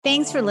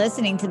Thanks for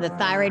listening to the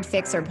Thyroid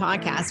Fixer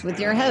podcast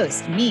with your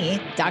host, me,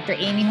 Dr.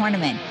 Amy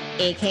Horniman,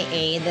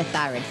 aka the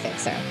Thyroid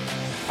Fixer.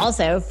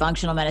 Also,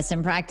 functional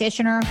medicine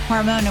practitioner,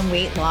 hormone and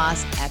weight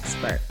loss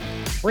expert.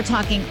 We're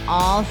talking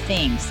all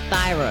things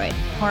thyroid,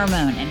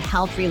 hormone, and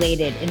health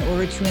related in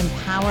order to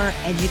empower,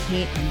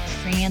 educate, and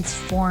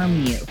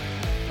transform you.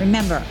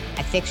 Remember,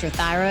 I fix your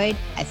thyroid,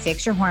 I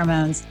fix your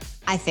hormones,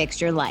 I fix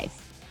your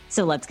life.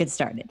 So let's get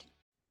started.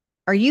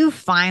 Are you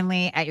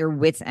finally at your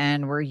wit's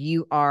end where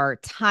you are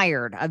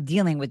tired of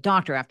dealing with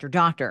doctor after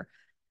doctor?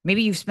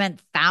 Maybe you've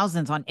spent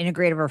thousands on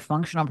integrative or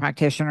functional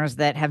practitioners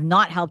that have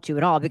not helped you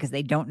at all because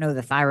they don't know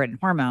the thyroid and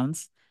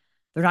hormones.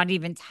 They're not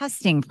even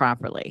testing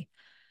properly.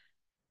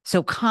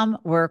 So come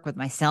work with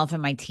myself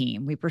and my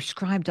team. We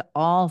prescribe to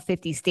all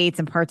 50 states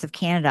and parts of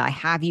Canada. I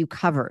have you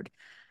covered.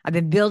 I've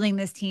been building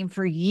this team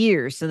for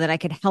years so that I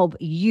could help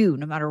you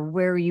no matter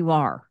where you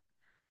are.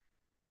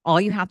 All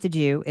you have to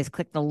do is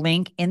click the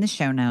link in the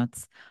show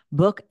notes,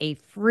 book a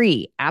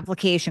free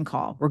application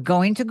call. We're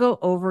going to go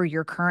over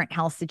your current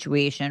health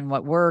situation,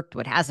 what worked,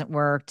 what hasn't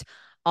worked,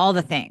 all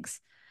the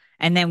things.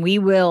 And then we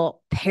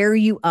will pair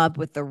you up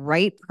with the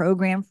right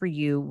program for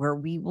you where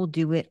we will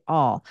do it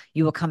all.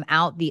 You will come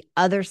out the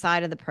other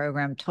side of the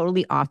program,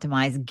 totally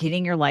optimized,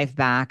 getting your life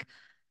back.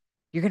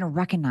 You're going to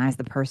recognize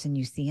the person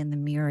you see in the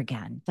mirror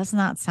again. Doesn't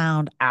that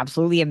sound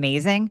absolutely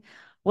amazing?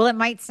 Well, it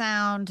might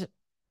sound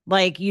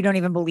like you don't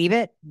even believe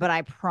it, but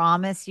I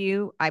promise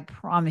you,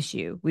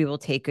 we will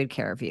take good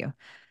care of you.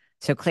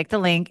 So click the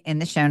link in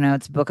the show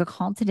notes, book a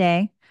call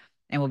today,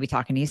 and we'll be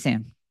talking to you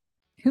soon.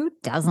 Who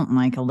doesn't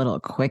like a little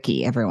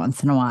quickie every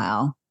once in a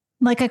while?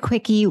 Like a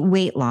quickie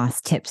weight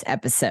loss tips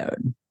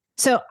episode.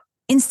 So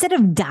instead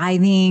of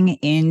diving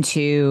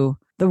into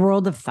the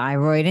world of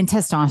thyroid and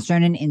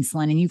testosterone and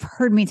insulin, and you've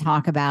heard me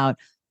talk about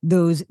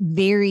those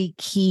very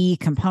key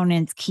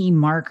components, key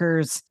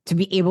markers to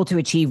be able to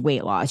achieve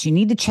weight loss. You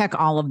need to check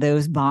all of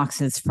those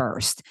boxes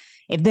first.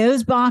 If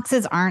those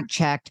boxes aren't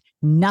checked,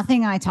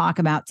 nothing I talk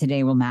about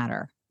today will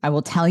matter. I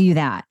will tell you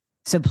that.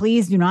 So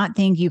please do not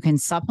think you can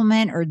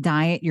supplement or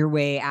diet your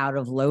way out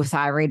of low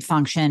thyroid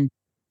function.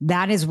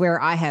 That is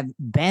where I have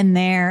been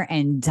there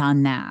and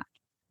done that.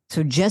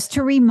 So just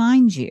to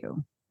remind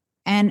you,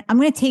 and I'm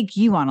going to take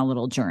you on a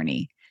little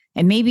journey.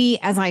 And maybe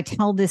as I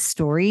tell this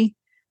story,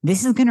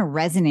 this is going to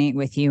resonate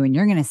with you and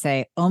you're going to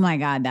say, oh my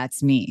God,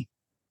 that's me.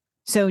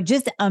 So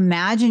just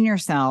imagine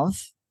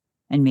yourself,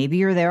 and maybe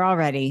you're there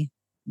already,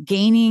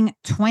 gaining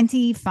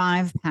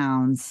 25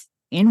 pounds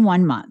in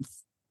 1 month.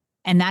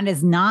 And that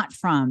is not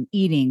from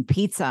eating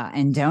pizza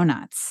and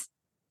donuts.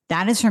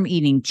 That is from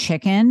eating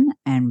chicken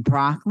and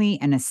broccoli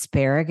and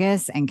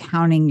asparagus and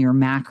counting your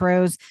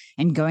macros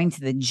and going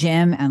to the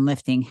gym and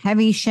lifting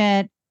heavy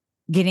shit,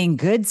 getting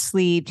good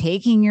sleep,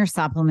 taking your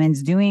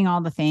supplements, doing all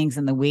the things,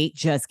 and the weight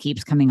just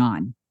keeps coming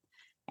on.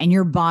 And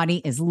your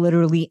body is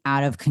literally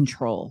out of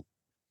control.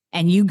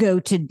 And you go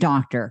to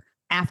doctor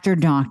after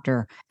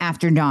doctor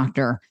after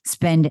doctor,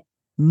 spend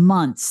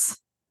months,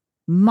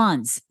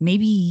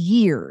 maybe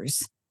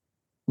years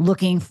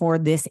looking for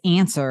this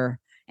answer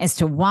as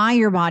to why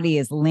your body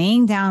is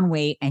laying down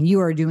weight and you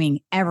are doing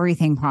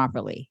everything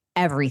properly,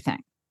 everything.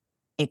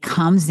 It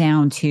comes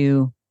down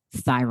to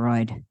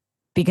thyroid.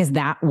 Because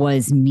that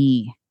was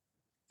me.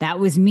 That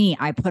was me.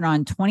 I put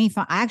on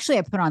 25. Actually,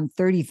 I put on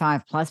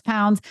 35 plus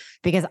pounds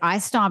because I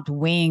stopped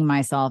weighing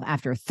myself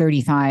after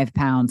 35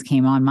 pounds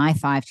came on my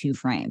 5'2"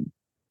 frame.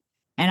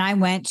 And I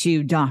went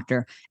to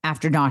doctor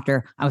after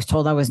doctor. I was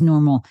told I was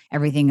normal.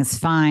 Everything is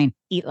fine.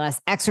 Eat less,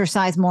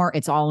 exercise more.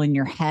 It's all in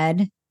your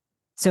head.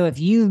 So if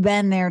you've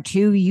been there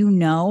too, you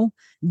know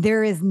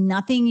there is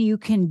nothing you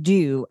can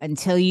do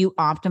until you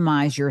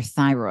optimize your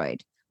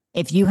thyroid.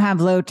 If you have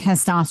low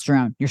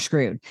testosterone, you're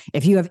screwed.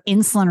 If you have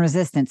insulin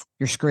resistance,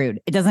 you're screwed.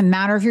 It doesn't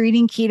matter if you're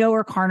eating keto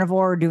or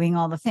carnivore or doing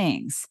all the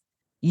things.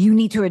 You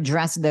need to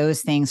address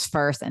those things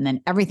first, and then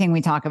everything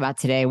we talk about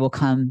today will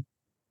come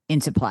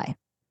into play.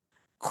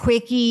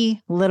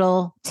 Quickie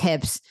little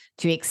tips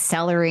to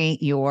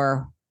accelerate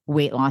your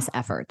weight loss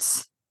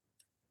efforts.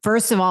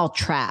 First of all,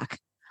 track.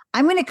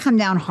 I'm going to come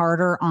down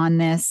harder on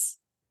this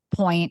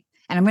point,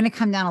 and I'm going to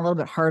come down a little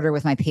bit harder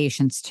with my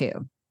patients too.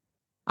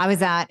 I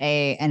was at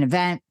an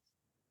event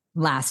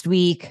last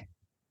week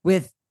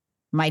with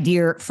my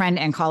dear friend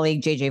and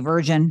colleague, JJ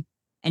Virgin.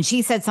 And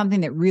she said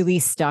something that really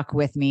stuck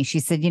with me.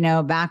 She said,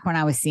 back when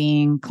I was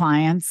seeing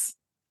clients,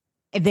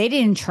 if they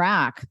didn't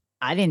track,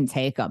 I didn't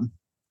take them,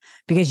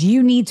 because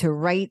you need to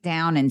write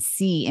down and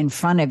see in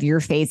front of your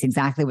face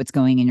exactly what's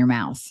going in your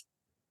mouth.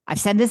 I've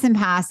said this in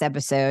past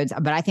episodes,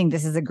 but I think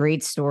this is a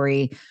great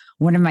story.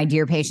 One of my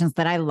dear patients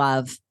that I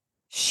love,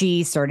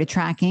 she started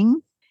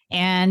tracking.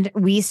 And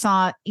we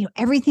saw,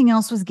 everything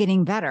else was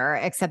getting better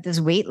except this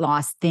weight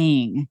loss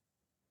thing.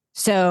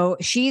 So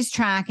she's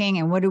tracking,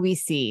 and what do we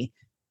see?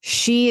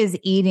 She is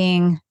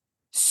eating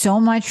so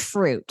much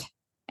fruit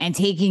and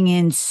taking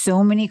in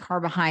so many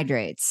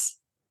carbohydrates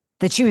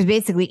that she was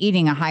basically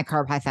eating a high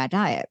carb, high fat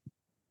diet.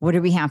 What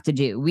did we have to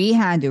do? We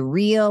had to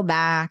reel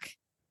back,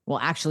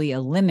 actually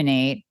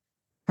eliminate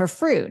her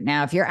fruit.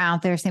 Now, if you're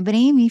out there saying, but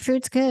Amy,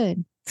 fruit's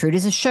good. Fruit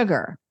is a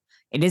sugar.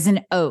 It is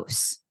an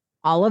ose.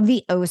 All of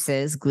the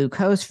oses,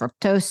 glucose,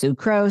 fructose,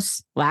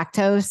 sucrose,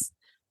 lactose,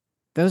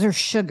 those are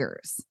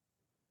sugars.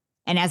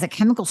 And as a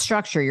chemical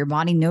structure, your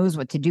body knows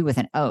what to do with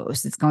an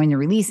ose. It's going to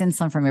release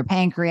insulin from your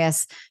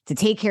pancreas to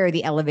take care of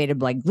the elevated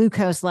blood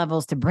glucose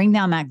levels, to bring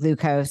down that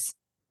glucose.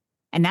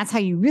 And that's how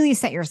you really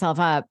set yourself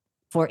up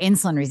for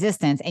insulin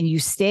resistance. And you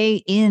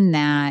stay in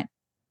that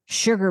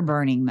sugar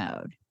burning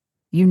mode.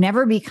 You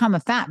never become a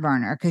fat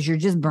burner because you're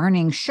just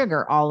burning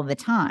sugar all of the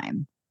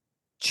time.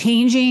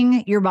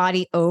 Changing your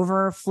body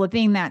over,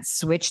 flipping that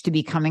switch to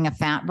becoming a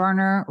fat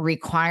burner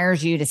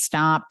requires you to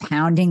stop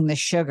pounding the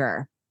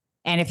sugar.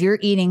 And if you're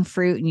eating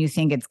fruit and you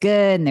think it's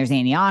good and there's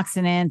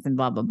antioxidants and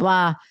blah, blah,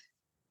 blah,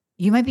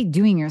 you might be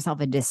doing yourself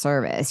a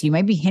disservice. You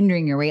might be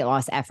hindering your weight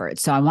loss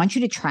efforts. So I want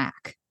you to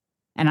track.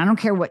 And I don't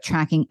care what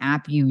tracking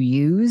app you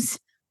use.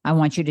 I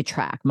want you to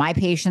track. My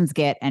patients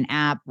get an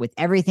app with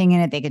everything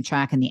in it. They can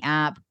track in the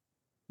app.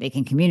 They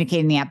can communicate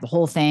in the app, the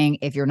whole thing.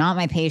 If you're not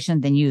my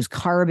patient, then use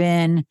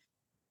Carbon.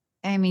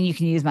 I mean, you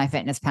can use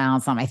MyFitnessPal.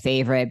 It's not my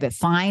favorite, but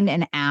find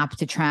an app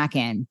to track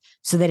in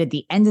so that at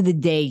the end of the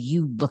day,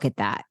 you look at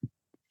that.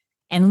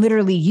 And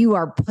literally, you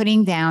are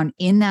putting down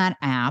in that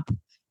app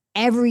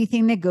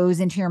everything that goes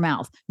into your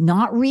mouth,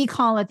 not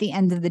recall at the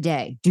end of the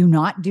day. Do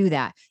not do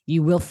that.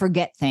 You will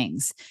forget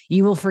things.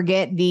 You will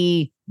forget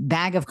the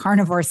bag of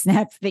carnivore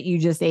snacks that you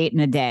just ate in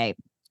a day.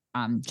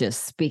 I'm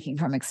just speaking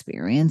from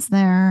experience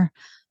there.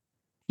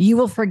 You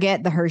will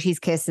forget the Hershey's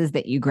Kisses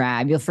that you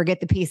grab. You'll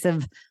forget the piece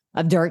of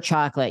dark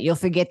chocolate. You'll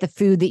forget the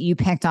food that you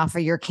picked off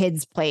of your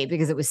kid's plate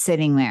because it was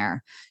sitting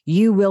there.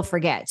 You will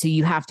forget. So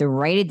you have to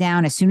write it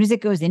down. As soon as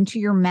it goes into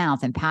your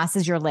mouth and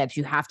passes your lips,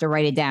 you have to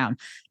write it down.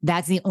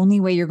 That's the only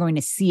way you're going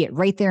to see it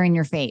right there in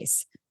your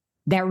face.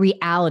 That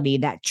reality,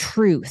 that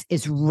truth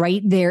is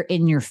right there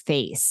in your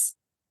face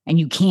and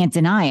you can't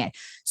deny it.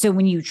 So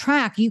when you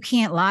track, you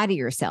can't lie to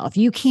yourself.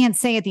 You can't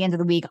say at the end of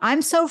the week,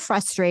 I'm so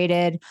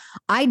frustrated.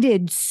 I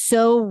did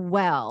so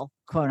well,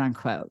 quote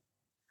unquote.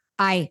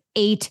 I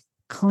ate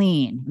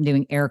clean. I'm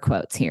doing air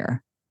quotes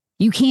here.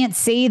 You can't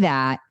say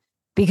that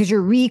because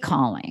you're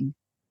recalling.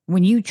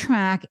 When you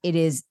track, it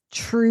is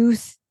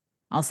truth.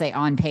 I'll say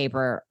on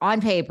paper,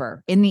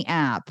 in the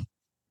app,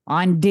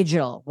 on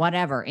digital,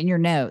 whatever, in your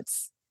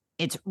notes.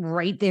 It's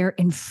right there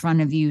in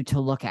front of you to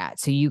look at.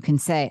 So you can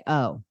say,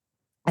 oh,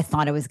 I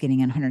thought I was getting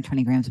in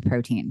 120 grams of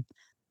protein.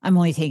 I'm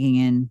only taking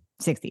in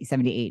 60,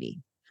 70, 80.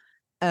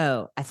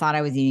 Oh, I thought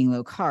I was eating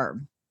low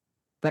carb.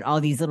 But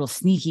all these little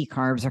sneaky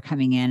carbs are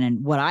coming in.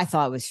 And what I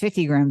thought was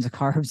 50 grams of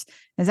carbs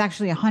is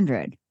actually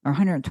 100 or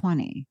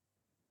 120.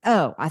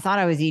 Oh, I thought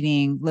I was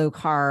eating low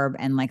carb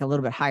and like a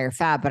little bit higher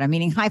fat, but I'm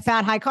eating high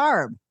fat, high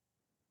carb.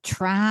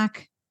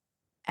 Track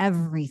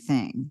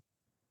everything.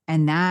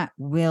 And that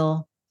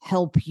will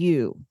help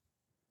you.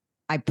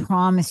 I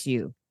promise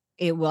you,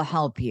 it will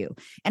help you.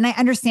 And I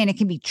understand it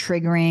can be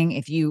triggering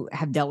if you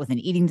have dealt with an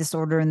eating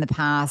disorder in the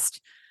past.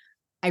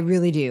 I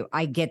really do.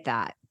 I get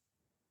that.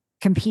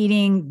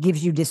 Competing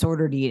gives you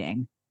disordered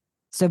eating.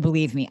 So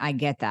believe me, I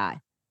get that.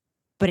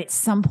 But at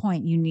some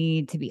point, you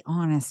need to be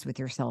honest with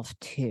yourself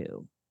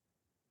too.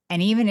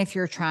 And even if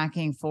you're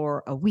tracking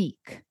for a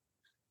week,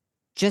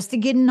 just to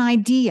get an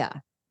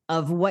idea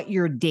of what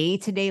your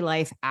day-to-day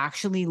life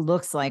actually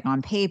looks like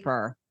on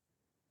paper,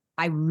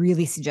 I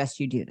really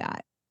suggest you do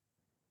that.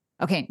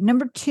 Okay,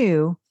 number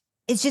 2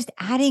 is just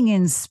adding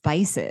in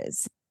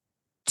spices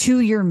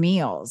to your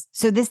meals.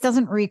 So this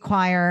doesn't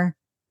require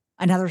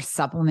another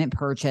supplement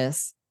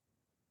purchase,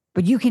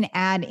 but you can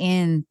add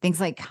in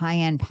things like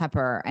cayenne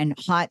pepper and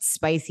hot,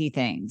 spicy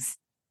things.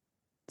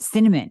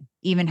 Cinnamon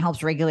even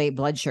helps regulate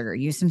blood sugar.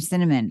 Use some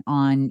cinnamon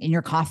in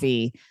your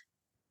coffee,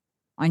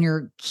 on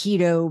your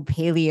keto,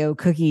 paleo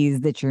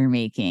cookies that you're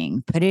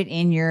making. Put it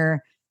in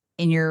your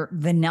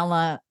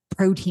vanilla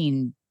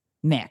protein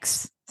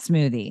mix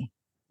smoothie.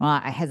 Well,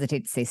 I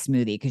hesitate to say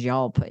smoothie because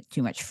y'all put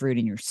too much fruit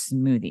in your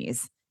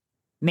smoothies.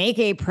 Make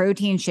a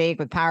protein shake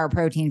with Power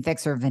Protein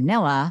Fixer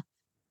vanilla.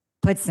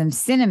 Put some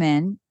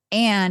cinnamon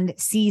and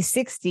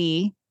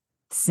C60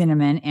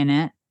 cinnamon in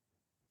it.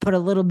 Put a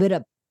little bit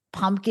of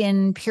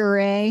pumpkin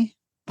puree,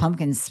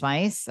 pumpkin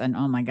spice, and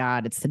oh my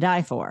God, it's to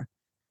die for.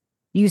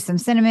 Use some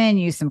cinnamon,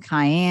 use some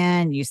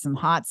cayenne, use some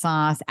hot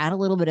sauce, add a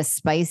little bit of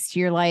spice to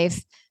your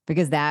life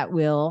because that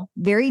will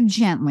very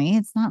gently,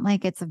 it's not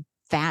like it's a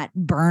fat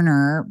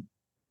burner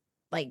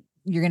like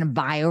you're going to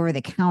buy over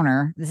the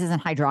counter. This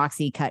isn't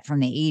hydroxy cut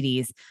from the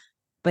 80s,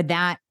 but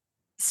that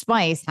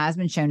spice has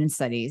been shown in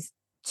studies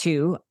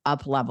to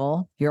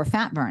up-level your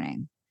fat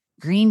burning.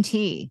 Green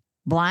tea,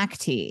 black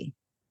tea,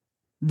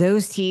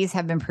 those teas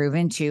have been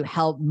proven to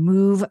help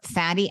move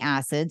fatty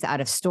acids out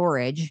of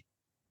storage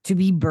to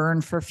be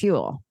burned for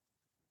fuel.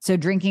 So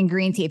drinking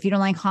green tea, if you don't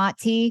like hot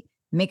tea,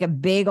 make a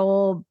big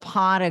old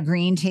pot of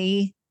green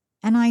tea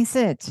and ice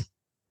it.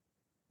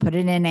 Put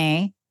it in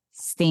a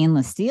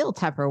stainless steel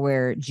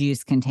Tupperware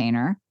juice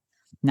container,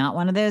 not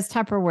one of those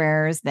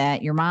Tupperwares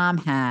that your mom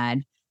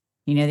had,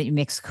 that you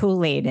mix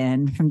Kool-Aid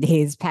in from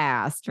days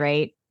past,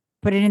 right?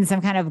 Put it in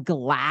some kind of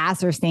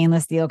glass or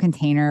stainless steel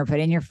container, put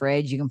it in your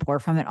fridge. You can pour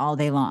from it all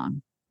day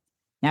long.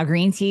 Now,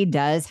 green tea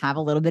does have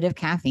a little bit of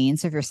caffeine.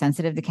 So if you're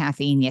sensitive to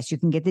caffeine, yes, you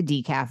can get the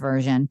decaf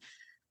version.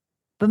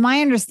 But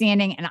my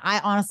understanding, and I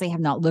honestly have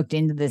not looked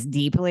into this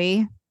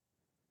deeply,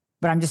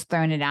 but I'm just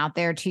throwing it out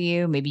there to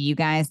you. Maybe you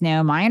guys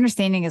know. My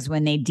understanding is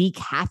when they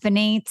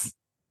decaffeinate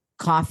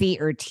coffee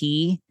or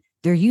tea,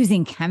 they're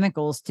using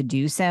chemicals to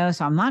do so.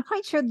 So I'm not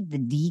quite sure that the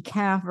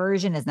decaf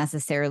version is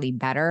necessarily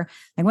better.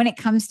 Like when it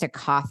comes to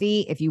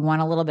coffee, if you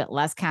want a little bit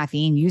less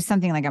caffeine, use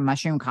something like a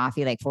mushroom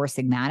coffee, like Four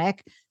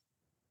Sigmatic.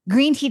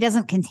 Green tea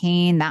doesn't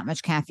contain that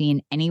much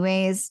caffeine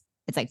anyways.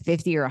 It's like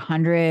 50 or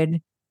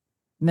 100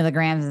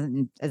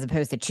 milligrams as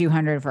opposed to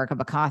 200 for a cup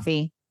of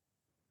coffee.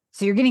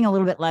 So you're getting a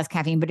little bit less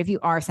caffeine, but if you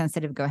are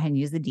sensitive, go ahead and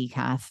use the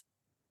decaf.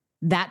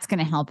 That's going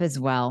to help as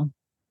well.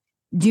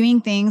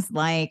 Doing things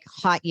like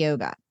hot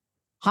yoga.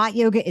 Hot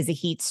yoga is a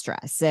heat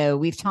stress. So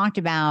we've talked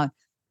about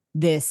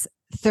this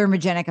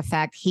thermogenic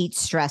effect, heat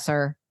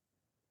stressor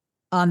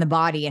on the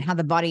body and how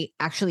the body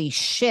actually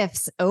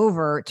shifts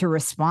over to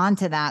respond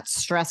to that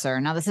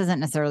stressor. Now, this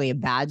isn't necessarily a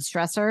bad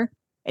stressor.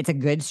 It's a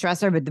good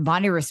stressor, but the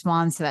body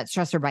responds to that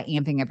stressor by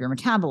amping up your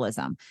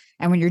metabolism.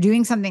 And when you're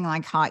doing something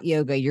like hot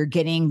yoga, you're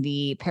getting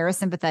the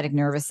parasympathetic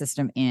nervous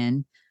system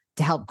in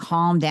to help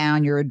calm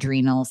down your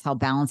adrenals, help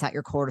balance out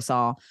your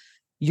cortisol.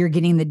 You're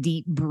getting the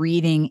deep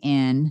breathing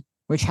in,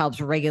 which helps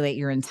regulate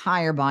your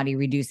entire body,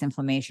 reduce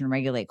inflammation,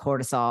 regulate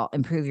cortisol,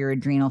 improve your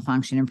adrenal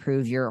function,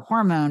 improve your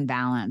hormone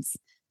balance.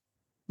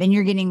 Then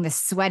you're getting the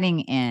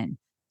sweating in.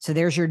 So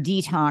there's your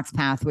detox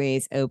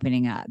pathways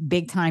opening up.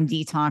 Big time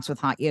detox with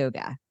hot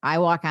yoga. I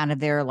walk out of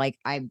there like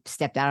I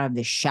stepped out of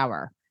the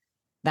shower.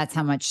 That's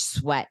how much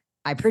sweat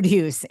I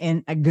produce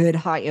in a good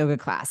hot yoga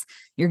class.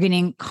 You're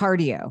getting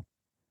cardio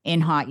in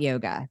hot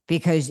yoga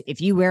because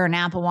if you wear an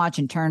Apple Watch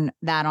and turn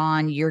that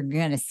on, you're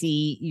going to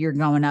see you're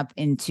going up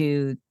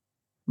into,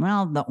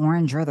 well, the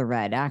orange or the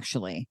red,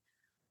 actually.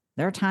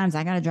 There are times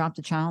I got to drop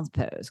the child's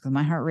pose because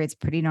my heart rate's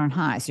pretty darn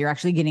high. So you're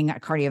actually getting a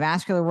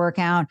cardiovascular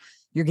workout.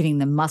 You're getting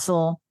the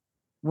muscle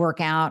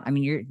workout. I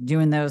mean, you're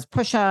doing those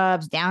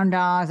push-ups, down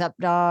dogs, up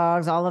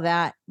dogs, all of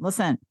that.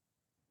 Listen,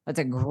 that's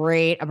a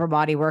great upper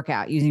body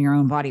workout using your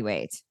own body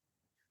weight.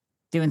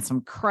 Doing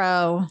some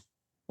crow,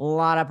 a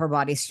lot of upper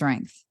body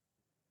strength.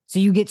 So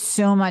you get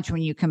so much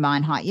when you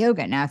combine hot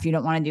yoga. Now, if you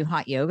don't want to do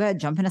hot yoga,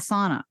 jump in a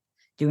sauna,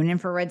 do an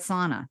infrared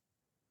sauna.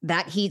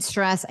 That heat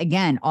stress,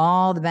 again,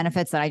 all the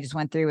benefits that I just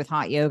went through with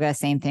hot yoga,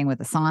 same thing with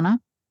the sauna.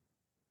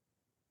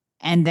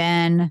 And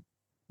then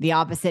the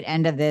opposite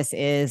end of this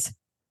is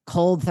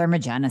cold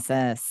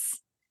thermogenesis.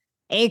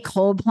 A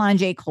cold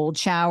plunge, a cold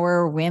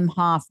shower, Wim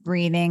Hof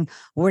breathing,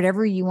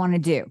 whatever you want to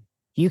do.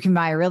 You can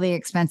buy a really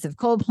expensive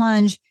cold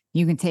plunge.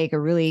 You can take a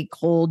really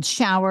cold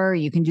shower.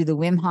 You can do the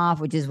Wim Hof,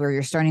 which is where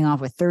you're starting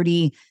off with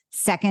 30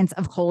 seconds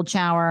of cold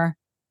shower.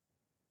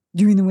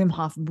 Doing the Wim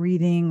Hof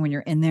breathing when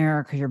you're in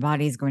there because your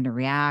body is going to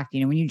react.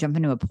 You know, when you jump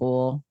into a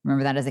pool,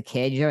 remember that as a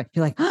kid, you're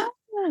like, ah.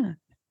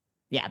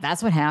 Yeah,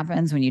 that's what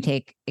happens when you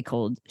take a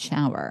cold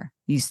shower.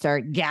 You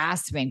start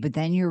gasping, but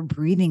then your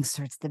breathing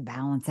starts to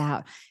balance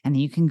out. And then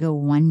you can go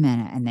 1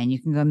 minute, and then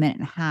you can go a minute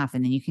and a half,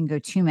 and then you can go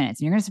 2 minutes.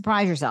 And you're going to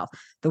surprise yourself.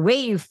 The way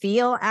you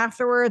feel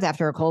afterwards,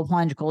 after a cold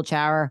plunge, a cold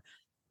shower,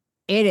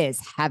 it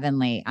is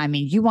heavenly. I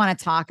mean, you want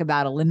to talk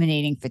about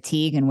eliminating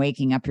fatigue and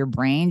waking up your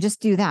brain,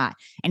 just do that.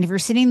 And if you're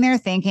sitting there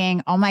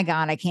thinking, oh my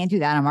God, I can't do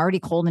that. I'm already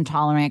cold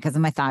intolerant because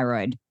of my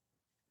thyroid.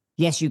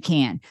 Yes, you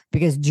can,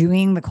 because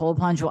doing the cold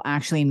plunge will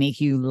actually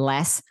make you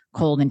less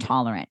cold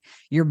intolerant.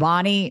 Your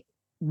body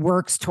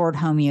works toward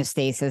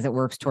homeostasis. It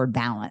works toward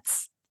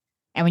balance.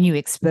 And when you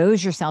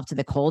expose yourself to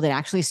the cold, it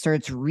actually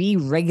starts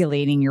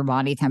re-regulating your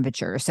body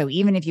temperature. So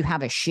even if you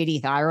have a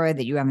shitty thyroid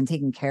that you haven't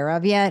taken care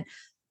of yet,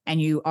 and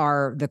you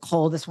are the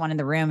coldest one in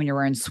the room and you're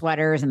wearing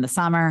sweaters in the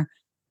summer,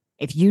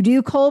 if you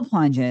do cold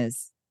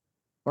plunges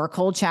or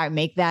cold shower,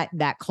 make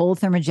that cold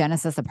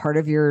thermogenesis a part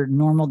of your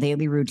normal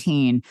daily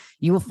routine,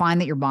 you will find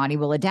that your body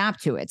will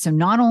adapt to it. So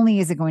not only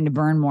is it going to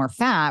burn more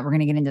fat, we're going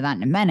to get into that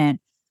in a minute,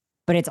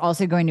 but it's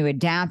also going to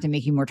adapt and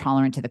make you more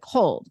tolerant to the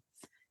cold.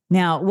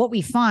 Now, what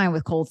we find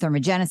with cold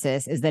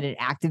thermogenesis is that it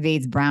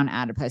activates brown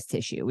adipose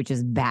tissue, which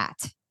is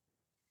BAT.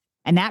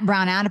 And that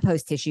brown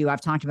adipose tissue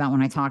I've talked about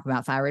when I talk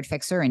about thyroid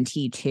fixer and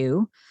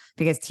T2,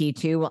 because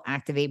T2 will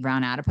activate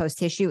brown adipose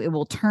tissue. It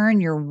will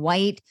turn your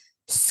white,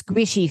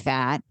 squishy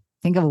fat,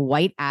 think of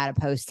white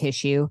adipose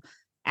tissue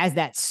as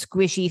that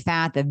squishy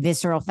fat, the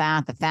visceral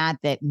fat, the fat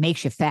that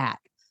makes you fat,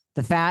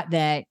 the fat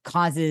that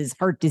causes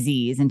heart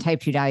disease and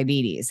type 2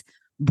 diabetes.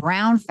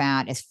 Brown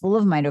fat is full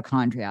of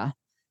mitochondria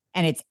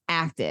and it's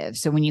active.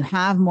 So when you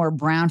have more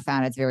brown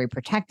fat, it's very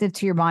protective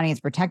to your body, it's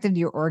protective to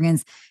your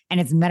organs, and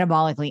it's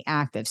metabolically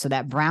active. So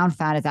that brown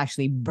fat is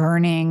actually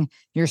burning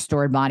your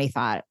stored body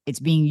fat. It's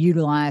being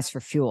utilized for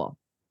fuel.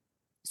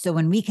 So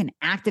when we can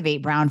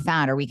activate brown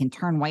fat, or we can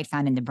turn white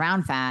fat into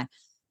brown fat,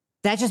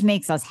 that just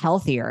makes us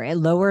healthier. It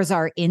lowers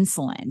our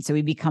insulin. So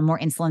we become more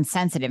insulin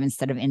sensitive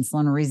instead of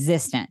insulin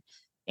resistant.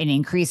 and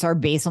increase our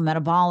basal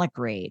metabolic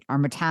rate, our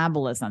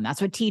metabolism.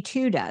 That's what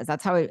T2 does.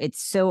 That's how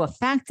it's so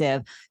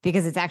effective,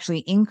 because it's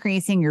actually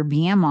increasing your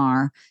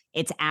BMR.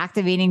 It's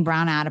activating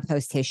brown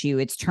adipose tissue.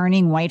 It's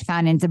turning white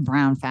fat into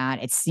brown fat.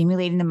 It's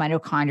stimulating the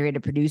mitochondria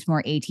to produce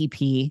more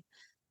ATP.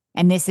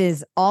 And this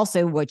is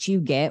also what you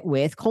get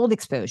with cold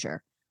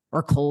exposure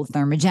or cold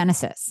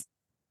thermogenesis.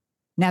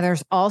 Now,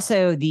 there's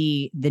also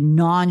the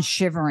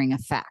non-shivering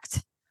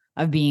effect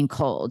of being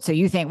cold. So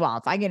you think, well,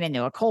 if I get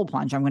into a cold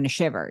plunge, I'm going to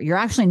shiver. You're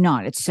actually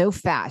not. It's so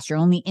fast. You're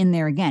only in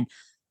there again,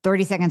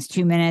 30 seconds,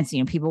 2 minutes.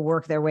 People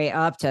work their way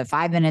up to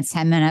 5 minutes,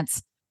 10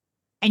 minutes.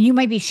 And you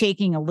might be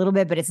shaking a little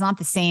bit, but it's not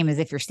the same as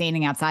if you're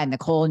standing outside in the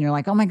cold and you're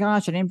like, oh my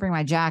gosh, I didn't bring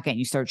my jacket. And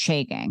you start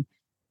shaking.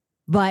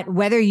 But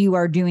whether you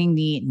are doing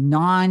the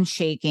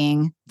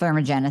non-shaking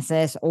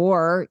thermogenesis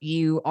or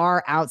you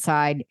are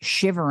outside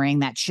shivering,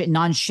 that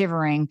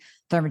non-shivering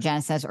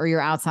thermogenesis, or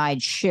you're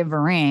outside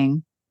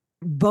shivering,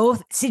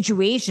 both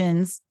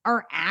situations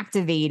are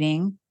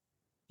activating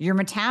your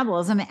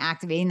metabolism and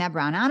activating that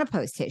brown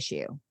adipose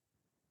tissue.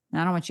 And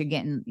I don't want you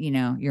getting,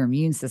 your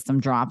immune system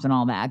dropped and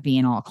all that,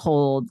 being all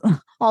cold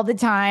all the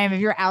time.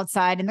 If you're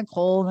outside in the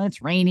cold and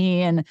it's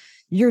rainy and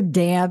you're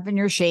damp and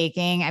you're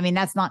shaking,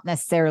 that's not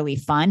necessarily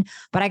fun.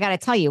 But I got to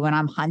tell you, when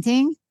I'm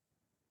hunting,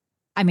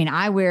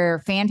 I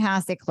wear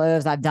fantastic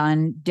clothes. I've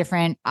done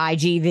different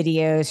IG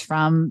videos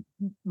from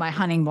my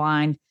hunting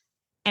blind.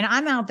 And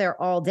I'm out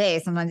there all day,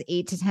 sometimes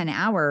 8 to 10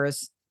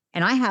 hours,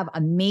 and I have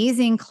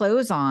amazing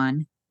clothes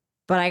on.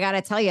 But I got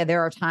to tell you,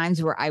 there are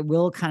times where I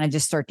will kind of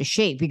just start to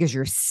shake because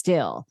you're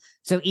still.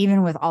 So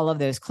even with all of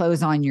those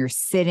clothes on, you're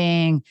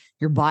sitting,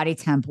 your body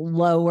temp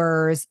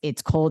lowers.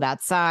 It's cold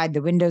outside.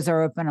 The windows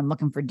are open. I'm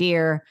looking for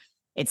deer.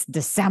 It's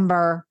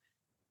December.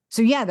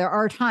 So yeah, there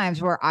are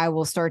times where I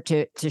will start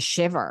to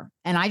shiver,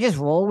 and I just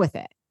roll with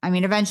it.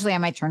 Eventually I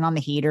might turn on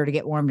the heater to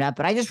get warmed up,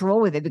 but I just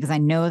roll with it because I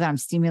know that I'm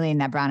stimulating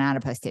that brown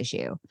adipose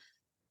tissue.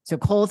 So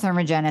cold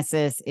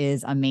thermogenesis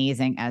is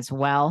amazing as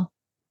well.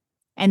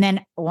 And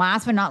then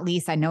last but not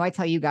least, I know I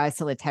tell you guys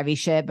to lift heavy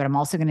shit, but I'm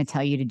also going to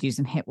tell you to do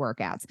some HIIT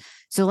workouts.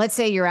 So let's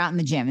say you're out in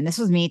the gym, and this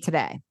was me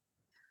today.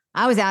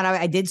 I was out,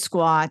 I did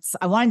squats.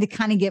 I wanted to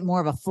kind of get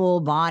more of a full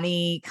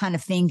body kind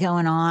of thing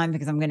going on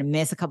because I'm going to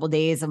miss a couple of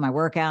days of my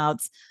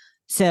workouts.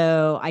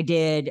 So I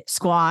did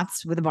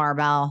squats with a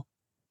barbell.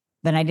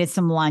 Then I did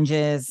some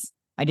lunges.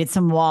 I did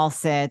some wall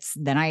sits.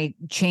 Then I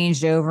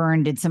changed over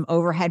and did some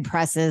overhead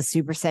presses,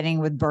 supersetting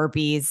with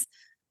burpees.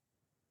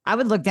 I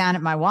would look down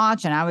at my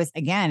watch and I was,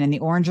 again, in the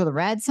orange or the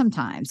red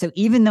sometimes. So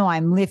even though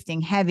I'm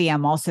lifting heavy,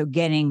 I'm also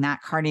getting that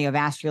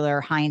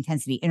cardiovascular high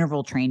intensity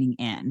interval training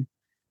in.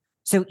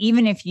 So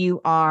even if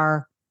you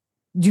are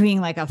doing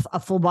like a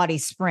full body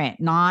sprint,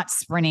 not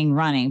sprinting,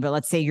 running, but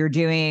let's say you're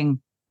doing,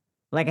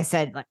 like I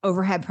said, like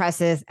overhead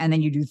presses, and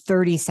then you do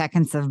 30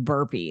 seconds of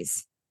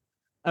burpees.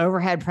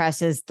 Overhead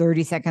presses,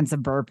 30 seconds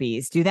of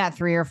burpees. Do that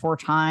 3 or 4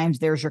 times.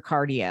 There's your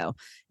cardio.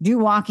 Do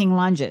walking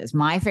lunges.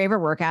 My favorite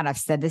workout, I've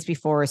said this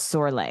before, is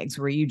sore legs,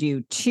 where you do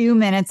 2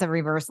 minutes of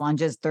reverse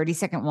lunges,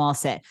 30-second wall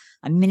sit,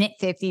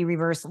 1:50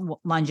 reverse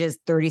lunges,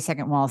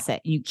 30-second wall sit.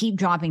 You keep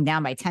dropping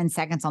down by 10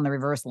 seconds on the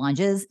reverse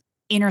lunges,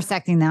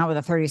 intersecting that with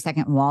a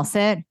 30-second wall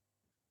sit.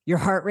 Your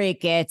heart rate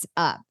gets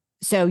up.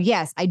 So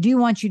yes, I do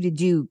want you to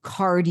do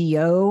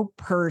cardio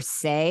per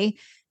se,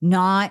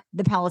 not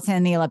the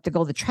Peloton, the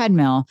elliptical, the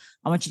treadmill.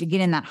 I want you to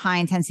get in that high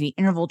intensity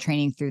interval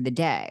training through the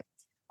day.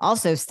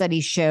 Also,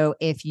 studies show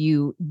if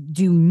you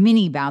do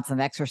mini bouts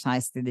of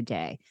exercise through the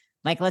day,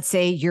 like let's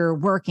say you're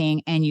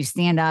working and you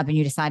stand up and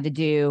you decide to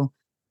do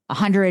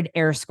 100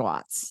 air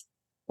squats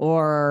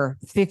or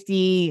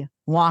 50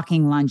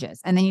 walking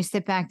lunges, and then you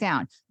sit back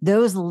down.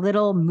 Those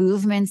little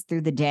movements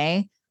through the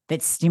day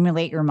that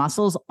stimulate your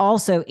muscles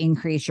also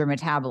increase your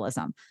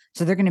metabolism.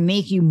 So they're going to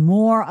make you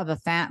more of a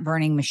fat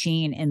burning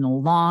machine in the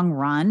long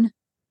run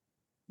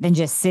than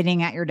just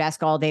sitting at your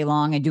desk all day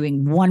long and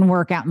doing one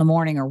workout in the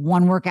morning or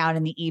one workout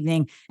in the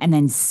evening and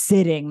then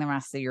sitting the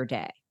rest of your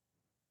day.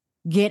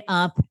 Get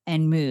up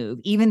and move.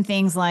 Even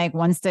things like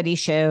one study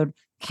showed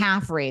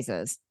calf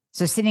raises.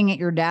 So sitting at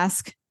your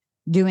desk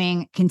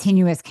doing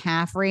continuous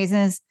calf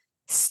raises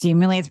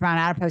stimulates brown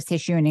adipose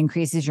tissue and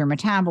increases your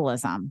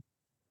metabolism.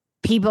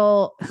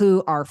 People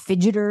who are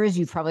fidgeters,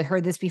 you've probably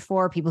heard this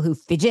before, people who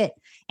fidget,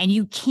 and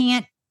you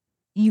can't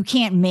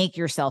make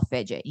yourself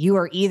fidget. You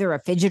are either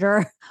a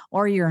fidgeter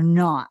or you're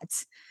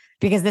not,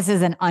 because this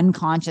is an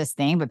unconscious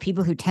thing. But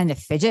people who tend to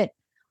fidget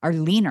are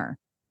leaner.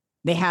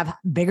 They have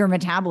bigger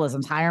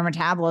metabolisms, higher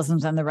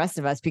metabolisms than the rest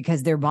of us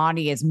because their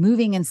body is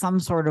moving in some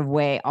sort of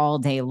way all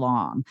day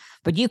long.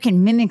 But you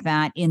can mimic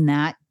that in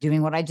that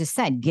doing what I just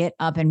said, get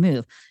up and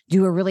move.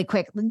 Do a really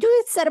quick, do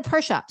a set of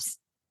push-ups.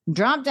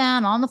 Drop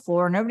down on the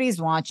floor.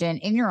 Nobody's watching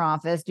in your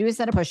office. Do a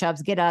set of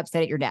push-ups, get up,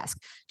 sit at your desk.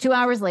 2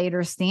 hours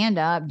later, stand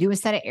up, do a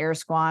set of air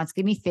squats.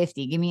 Give me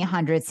 50, give me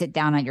 100, sit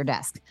down at your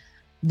desk.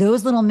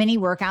 Those little mini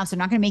workouts are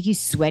not going to make you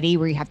sweaty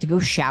where you have to go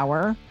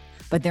shower,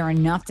 but they're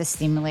enough to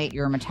stimulate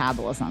your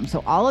metabolism.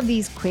 So all of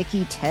these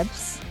quickie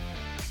tips,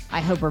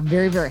 I hope are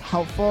very, very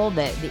helpful.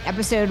 The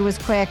episode was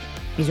quick.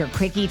 These are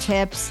Quickie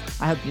tips.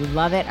 I hope you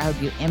love it. I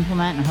hope you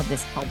implement, and I hope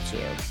this helps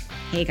you.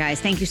 Hey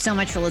guys, thank you so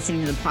much for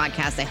listening to the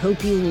podcast. I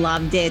hope you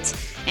loved it.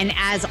 And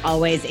as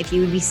always, if you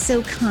would be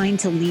so kind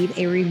to leave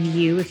a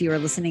review if you are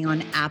listening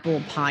on Apple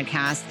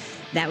Podcasts,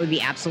 that would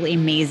be absolutely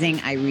amazing.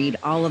 I read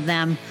all of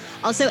them.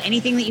 Also,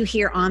 anything that you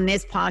hear on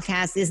this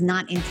podcast is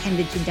not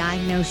intended to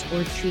diagnose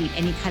or treat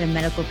any kind of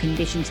medical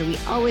condition. So we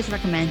always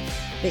recommend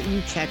that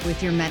you check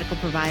with your medical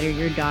provider,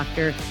 your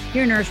doctor,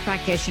 your nurse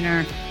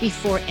practitioner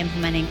before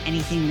implementing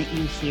anything that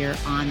you hear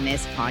on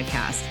this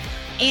podcast.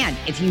 And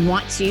if you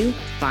want to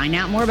find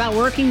out more about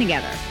working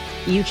together,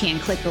 you can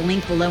click the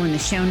link below in the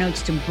show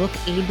notes to book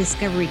a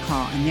discovery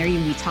call. And there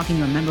you'll be talking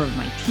to a member of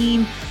my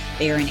team.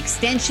 They are an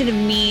extension of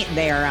me.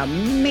 They are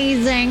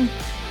amazing.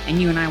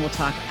 And you and I will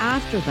talk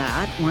after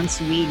that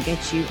once we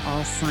get you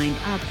all signed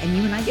up and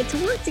you and I get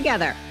to work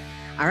together.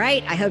 All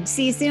right. I hope to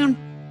see you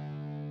soon.